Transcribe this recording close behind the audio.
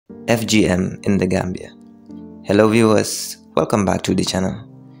FGM in the Gambia. Hello viewers, welcome back to the channel.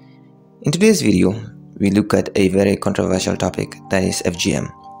 In today's video, we look at a very controversial topic, that is FGM.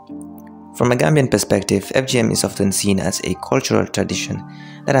 From a Gambian perspective, FGM is often seen as a cultural tradition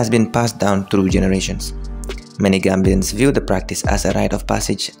that has been passed down through generations. Many Gambians view the practice as a rite of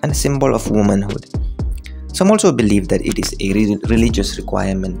passage and a symbol of womanhood. Some also believe that it is a religious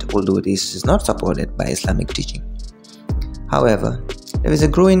requirement, although this is not supported by Islamic teaching. However, there is a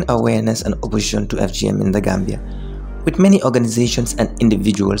growing awareness and opposition to FGM in the Gambia, with many organizations and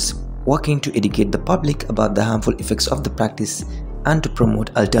individuals working to educate the public about the harmful effects of the practice and to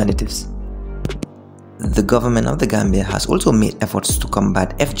promote alternatives. The government of the Gambia has also made efforts to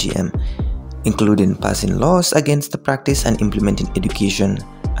combat FGM, including passing laws against the practice and implementing education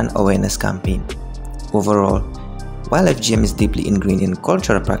and awareness campaign. Overall, while FGM is deeply ingrained in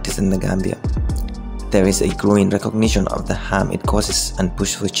cultural practice in the Gambia, there is a growing recognition of the harm it causes and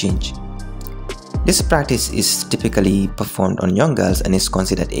push for change. This practice is typically performed on young girls and is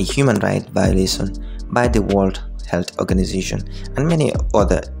considered a human rights violation by the World Health Organization and many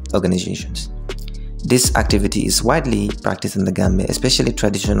other organizations. This activity is widely practiced in the Gambia, especially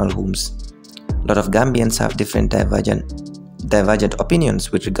traditional homes. A lot of Gambians have different divergent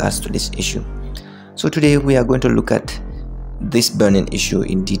opinions with regards to this issue. So today we are going to look at this burning issue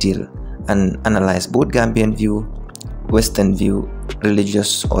in detail and analyze both Gambian view, Western view,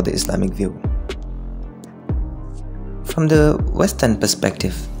 religious or the Islamic view. From the Western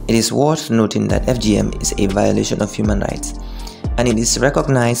perspective, it is worth noting that FGM is a violation of human rights, and it is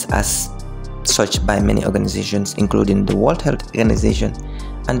recognized as such by many organizations, including the World Health Organization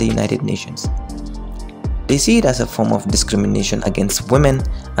and the United Nations. They see it as a form of discrimination against women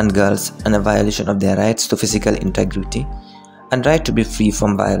and girls and a violation of their rights to physical integrity and right to be free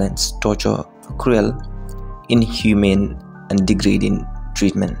from violence, torture, cruel, inhumane, and degrading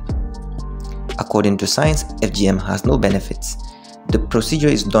treatment. According to science, FGM has no benefits. The procedure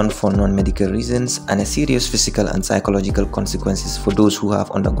is done for non-medical reasons and a serious physical and psychological consequences for those who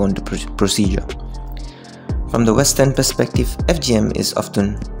have undergone the procedure. From the Western perspective, FGM is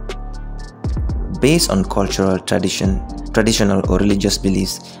often based on cultural traditional or religious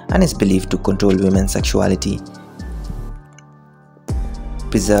beliefs and is believed to control women's sexuality,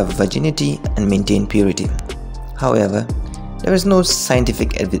 preserve virginity, and maintain purity. However, there is no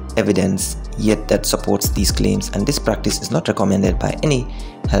scientific evidence yet that supports these claims, and this practice is not recommended by any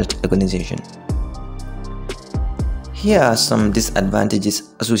health organization. Here are some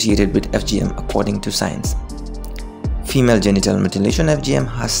disadvantages associated with FGM according to science. Female genital mutilation FGM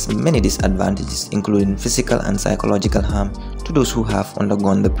has many disadvantages, including physical and psychological harm to those who have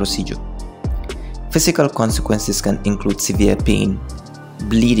undergone the procedure. Physical consequences can include severe pain,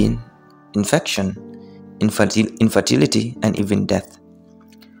 bleeding, infection, infertility, and even death.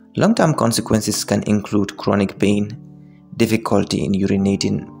 Long-term consequences can include chronic pain, difficulty in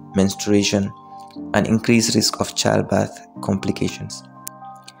urinating, menstruation, and increased risk of childbirth complications.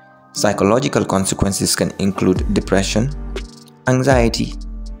 Psychological consequences can include depression, anxiety,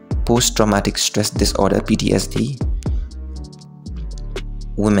 post-traumatic stress disorder (PTSD).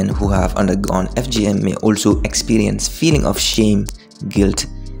 Women who have undergone FGM may also experience feeling of shame, guilt,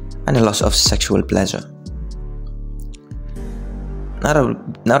 and a loss of sexual pleasure.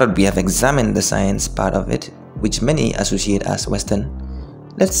 Now that we have examined the science part of it, which many associate as Western,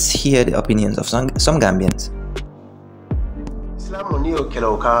 let's hear the opinions of some Gambians. Islam niyo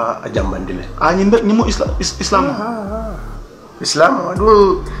kelauka ajambandile. Nimo Islam. Islam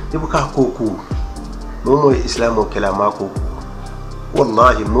adu ibuka koku. Momo Islam kela mako.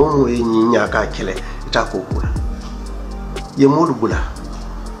 Wallahi momo nyinya ka kele ita koku. Ye modu bula.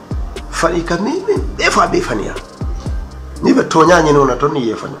 Fani kami be fa be fania. Ni be tonya nyene ona toni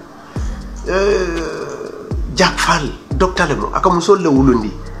ye fani. Jack Fall docteur le mo akamuso le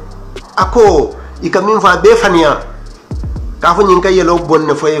wulundi. Ako ikamin fa be fania. Kafo nyinka yelo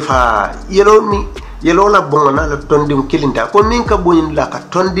bonne foye fa yelo la bonna la tondim kilinta ko minka bonin la ka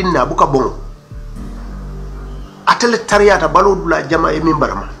tondin na buka bon atele tariyata balodula jama e min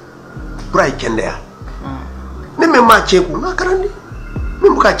barama pray kende ya ne me ma cheku na karandi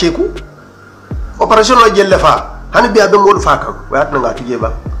min buka cheku operation lo jelle fa hani biya be ngol fa ka wat na nga tuje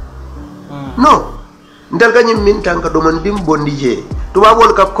ba no ndal ganyim min tanka do man dim bondi je to ba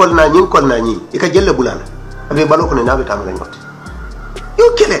wol ka kol na nyi e ka jelle bulala abe balo ko ne nabe tam la ñotti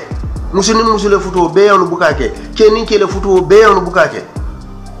yo kele musule futo be yanu bukake ke nin kele futo be yanu bukake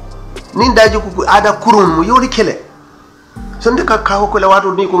nin daji ku ada kurun mu yodi kele sonde ka kawo ko la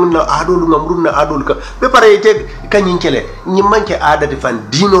wato ni ko na adolu ngamrun na adolu ka be pare te kanyin kele nyi manke ada de fan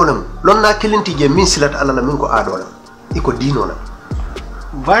dino lam lon na kelinti je min silat ala la min ko adola iko dino lam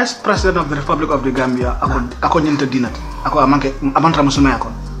Vice President of the Republic of the Gambia ako nyenta dinat ako amantra musuma ako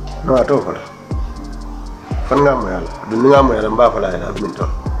no ato fala fan nga mo yalla du nga mo yalla mba fala ina min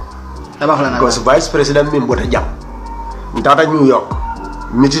ton because Vice President min bota jam ndata New York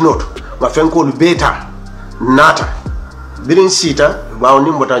mitinoto ma fenko lu beta nata birin sita bawo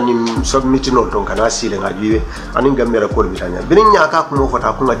ni mbota nyim sob mitinoto ton kana sile nga jiwe anin Gambia ko bitanya birin nyaka ko mo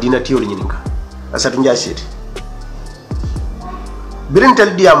fota ko nga dina tiyo nyininka asatu nja siti birin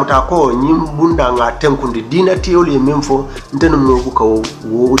tel diamu ta ko nyim bunda nga tenkundi dina tiyoli memfo ntene mo buka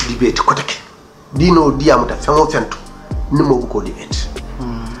wo debate ko take dino diamu ta fengo fento ni mo buko debate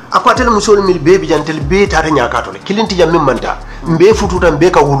akwatel musol mil bebi jantel be ta nya ka to kilinti jam min manta mbe fututa mbe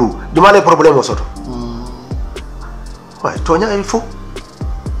ka wulu duma le problème o soto wa to nya il faut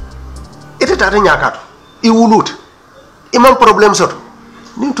ite ta nya ka to I wulut imam problème soto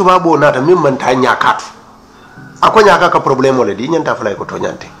ni tuba bo nata min manta nya ka to akonya ka problem ole di nyanta fala ko to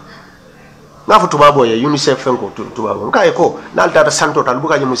nyante ngafu tubabo ya UNICEF fenko tubabo nka ko nalta ta santo tal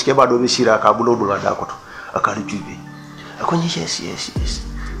buka nyimu sike ba do be sira ka bulo dunga da ko to akari jubi akonya yes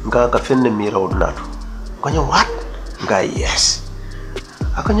nga ka fenne mira odnato akonya what nga yes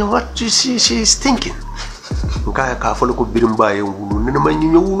akonya what she is thinking nga ka folo ko birimba e wulu ne ma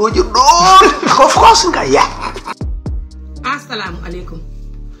nyinyo wulo je do of course nga ya assalamu alaikum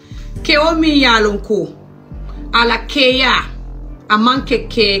kewo mi yalon ko ala keya amanke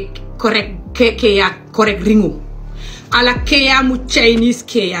ke correct ringo ala keya mu Chinese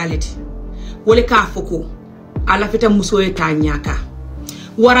keya leti wole ka foko ala fita muso e ta nyaka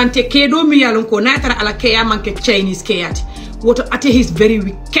warante kedo mi yalon ko natara ala keya manke Chinese keya woto ate he's very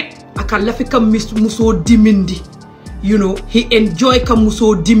wicked akalla fika muso dimindi you know he enjoy ka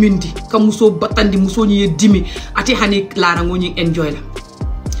muso dimindi ka muso batandi muso nyi dimi ate hani lara ngoni enjoy la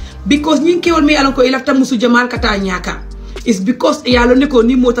because nyin kewol mi alon ko ilafta musu Jamal Kachaa nyaka is because yalo ne ko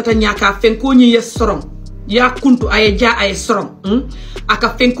ni motata nyaka fenko nyi yes sorom ya kuntu ay ja ay sorom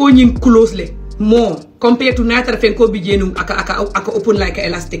aka fenko nyi closely more compared to natar fenko bi jenu aka open like a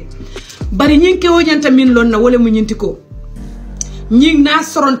elastic bari nyin kewo nyanta min lon na wala mu nyinti ko nyin na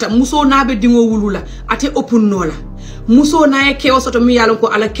soronta muso na be dingo wulula ate open nola muso na e kewo soto mi yalon ko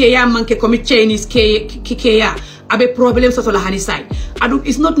ala keya manke ko mi Chinese keya abe problem soto la hani side adu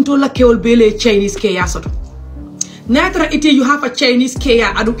is not until la kewol bele Chinese keya soto natra ite you have a Chinese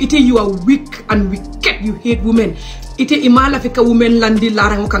keya adu ite you are weak and wicked you hate women ite imala fika women landi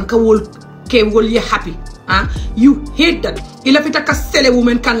larango kan kawol kewol ye happy you hate that ila fita ka sele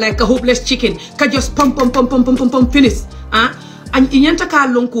women kan like a hopeless chicken ka just pum finish and inyanta ka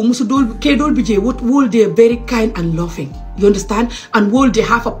lonko musu dol ke dol bije what will they very kind and loving you understand and will they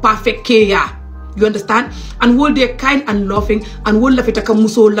have a perfect keya you understand and will they kind and loving and will lafita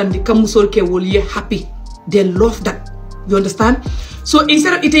kamuso landi kamuso ke will ye happy they love that you understand so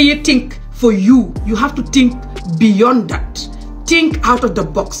instead of it you think for you have to think beyond that think out of the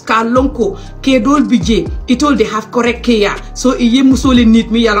box ka lonko ke dol bije it all they have correct care so iye musole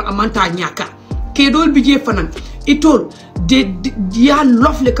nit mi yalla amanta nyaka ke dol bije fanan it all they are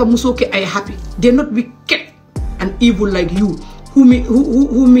lovely kamuso ke ay happy they not wicked and evil like you who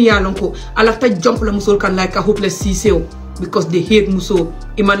me yalonko alafta jump la musol kan like a hopeless CCO because they hate muso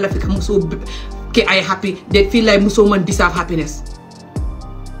iman la fika muso ke ay happy they feel like muso man deserve happiness.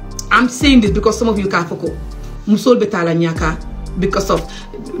 I'm saying this because some of you ka foko musol betala nyaka because of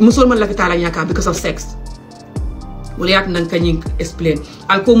musol man la betala nyaka because of sex wala yat nan kanying explain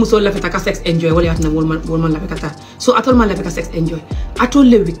alko musol la fita ka sex enjoy wala yat nan wol man la fita so atol man la fita sex enjoy atol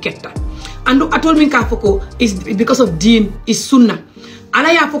le wicked and atol min ka foko is because of deen is sunnah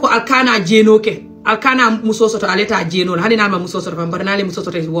ala ya foko alkana jeno ke alkana muso soto aleta jeno hani na ma muso soto barnale muso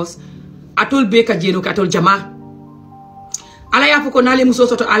soto is was atol be ka jeno ka atol jama ala ya foko nale muso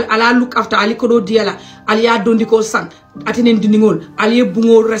soto ala look after ali kodo diala ali ya dondi ko sang atinen diningol ali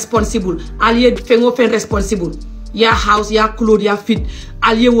bungo responsible ali fengo fen responsible ya house ya clothes ya fit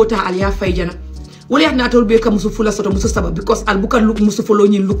ali wota ali ya fayjana wala yat natol be kam musu fula soto musu saba because al buka look musu follow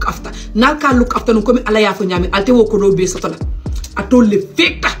ni look after nal ka look after no komi ala ya fo nyami alte wo ko do be soto la atol le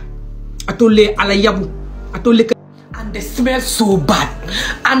fekta atol le ala yabu atol le and they smell so bad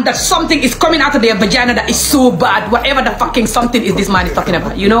and that something is coming out of their vagina that is so bad whatever the fucking something is this man is talking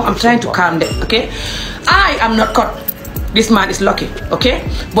about you know I'm trying to calm them okay I am not caught this man is lucky okay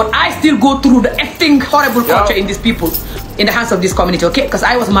but I still go through the effing horrible culture in these people in the hands of this community okay because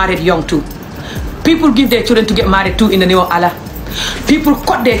I was married young too. People give their children to get married too in the name of Allah. People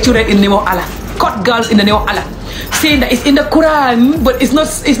cut their children in the name of Allah. Cut girls in the name of Allah. Saying that it's in the Quran, but it's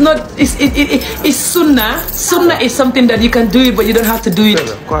sunnah. Sunnah is something that you can do it, but you don't have to do it.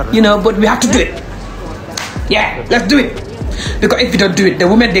 You know, but we have to do it. Yeah, let's do it. Because if you don't do it, the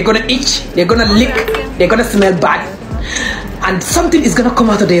women, they're gonna itch, they're gonna lick, they're gonna smell bad, and something is gonna come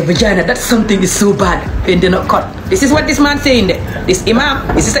out of their vagina. That something is so bad when they're not cut. This is what this man saying there. This Imam,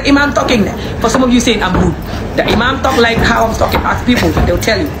 this is the Imam talking there. For some of you saying I'm rude, the Imam talk like how I'm talking as people, they'll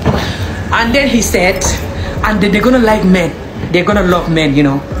tell you. And then he said, and then they're gonna like men, they're gonna love men, you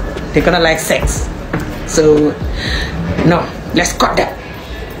know, they're gonna like sex. So no, let's cut that.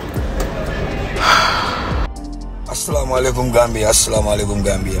 Assalamualaikum Gambia, assalamualaikum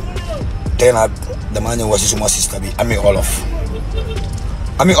Gambia. Tey nag dama ñëw wax ci suma sister bi Amie Olof.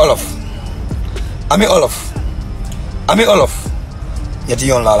 Amie Olof. Amie Olof. Amie Olof. ñetti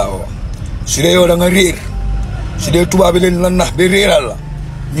yoon laa la woo. Su dee yow da nga réer. Su dee tubaab bi leen la nax ba réeral la.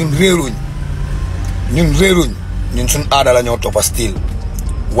 Ñun réeruñ. Ñun suñ aada la ñoo toppa style.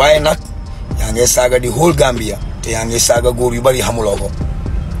 Waaye nag yaa ngi saaga di whole Gambia te yaa ngi saaga góor yu bari xamuloo ko.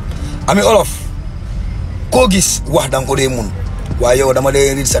 Amie Olof. Koo gis wax danga ko dee mun waaye yow dama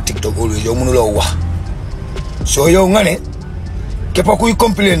dee read sa TikTok always yow mënuloo wax soo yow nga ne képp kuy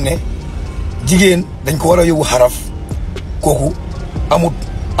complain ne jigéen dañ ko war a yóbbu xaraf kooku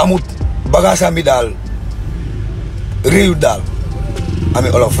amut bagaasam bi daal réew daal.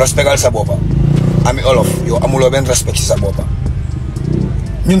 Amie Olof respectal sa boppa. Amie Olof yow amuloo benn respect ci sa boppa.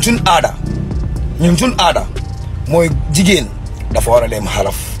 ñun suñ aada mooy jigéen dafa war a dem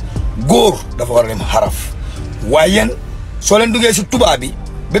xaraf góor dafa war a dem xaraf waaye yéen soo leen duggee si tubaab bi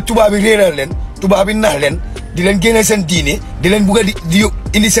ba tubaab bi réeral leen tubaab bi nax leen di leen génne seen diine di leen bugg a di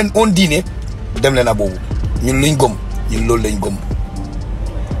indi seen own diine dem leen a boobu ñun luñ gëm ñun loolu lañ gëm.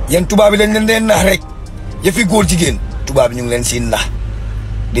 yéen tubaab bi dañ leen nax rek yëfi góor jigéen tubaab bi ñu ngi leen si nax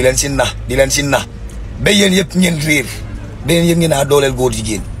di leen si nax ba yéen yëpp ngeen réer ba yéen yëpp ngeen a dooleel góor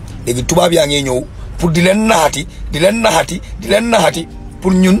jigéen léegi tubaab yaa ngi ñëw pour di leen naxati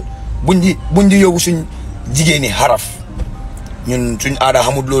pour ñun buñ di yóbbu suñ jigéen ñi xaraf ñun suñ aada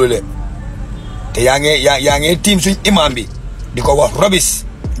xamul loolu le te yaa ngi tiim suñ imam bi di ko wax robis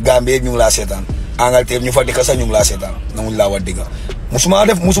Gambie ñu ngi laa seetaan Angleterre ñu fa dëkk sax ñu ngi laa seetaan nanguñ laa wax dëgga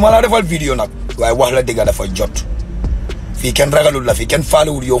musuma laa defal vidéo nag waaye wax la dëgga dafa jot fii kenn ragalul la fii kenn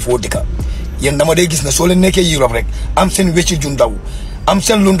faalewul yow foo dëkka yéen dama dee gis na soo leen nekkee Europe rek am seen wécci ju ndaw am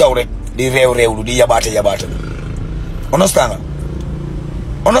seen lu ndaw rek di réewlu di yabaate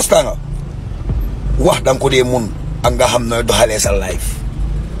understand nga wax danga ko dee mun ak nga xam ne doxalee sa life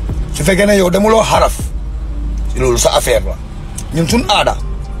su fekkee ne yow demuloo xaraf loolu sa affaire la ñun suñ aada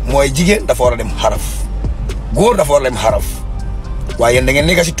mooy jigéen dafa war a dem xaraf góor dafa war a dem xaraf waaye yéen da ngeen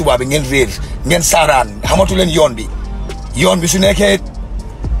nekk si tubaab bi ngeen réer ngeen saaraan xamatu leen yoon bi su nekkee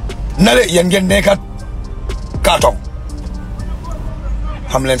nale yéen ngeen nekkat kaatong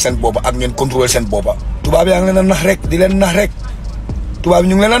xam leen seen boppa ak ngeen contrôler seen boppa tubaab yaa ngi leen a nax rek di leen nax rek tubaab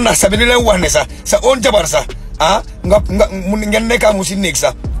ñu ngi leen a nax sax bi di leen wax ne sax sa oon jabar sax ngeen nekkaa mu si néeg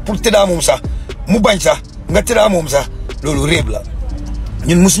sax pour tëddaa moom sax mu bañ sax nga tëddaa moom sax loolu réeb la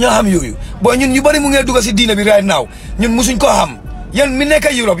ñun musuñu xam yooyu boo ñun ñu bari mu ngee dugga si diina bi right now ñun musuñ ko xam yéen mi nekk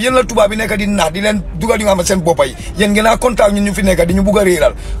Europe yéen la tubaab bi nekk di nax di leen dugal di nga xam seen boppa yi yéen ngeen a contact ñun ñu fi nekk di ñu bugg a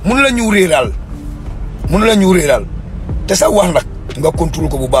réeral mënu la ñu réeral te sa wax nag nga contrôle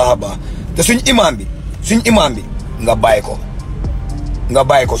ko bu baax a baax te suñ imam bi nga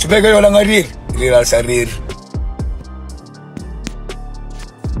bàyyi ko su fekkee yow da nga réeral sa réer.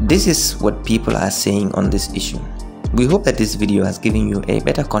 This is what people are saying on this issue. We hope that this video has given you a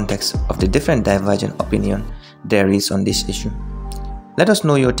better context of the different divergent opinion there is on this issue. Let us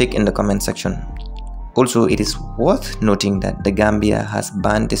know your take in the comment section. Also, it is worth noting that the Gambia has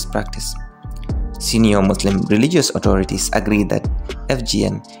banned this practice. Senior Muslim religious authorities agree that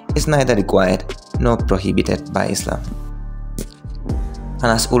FGM is neither required nor prohibited by Islam. And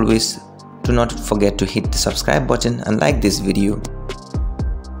as always, do not forget to hit the subscribe button and like this video.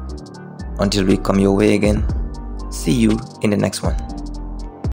 Until we come your way again, see you in the next one.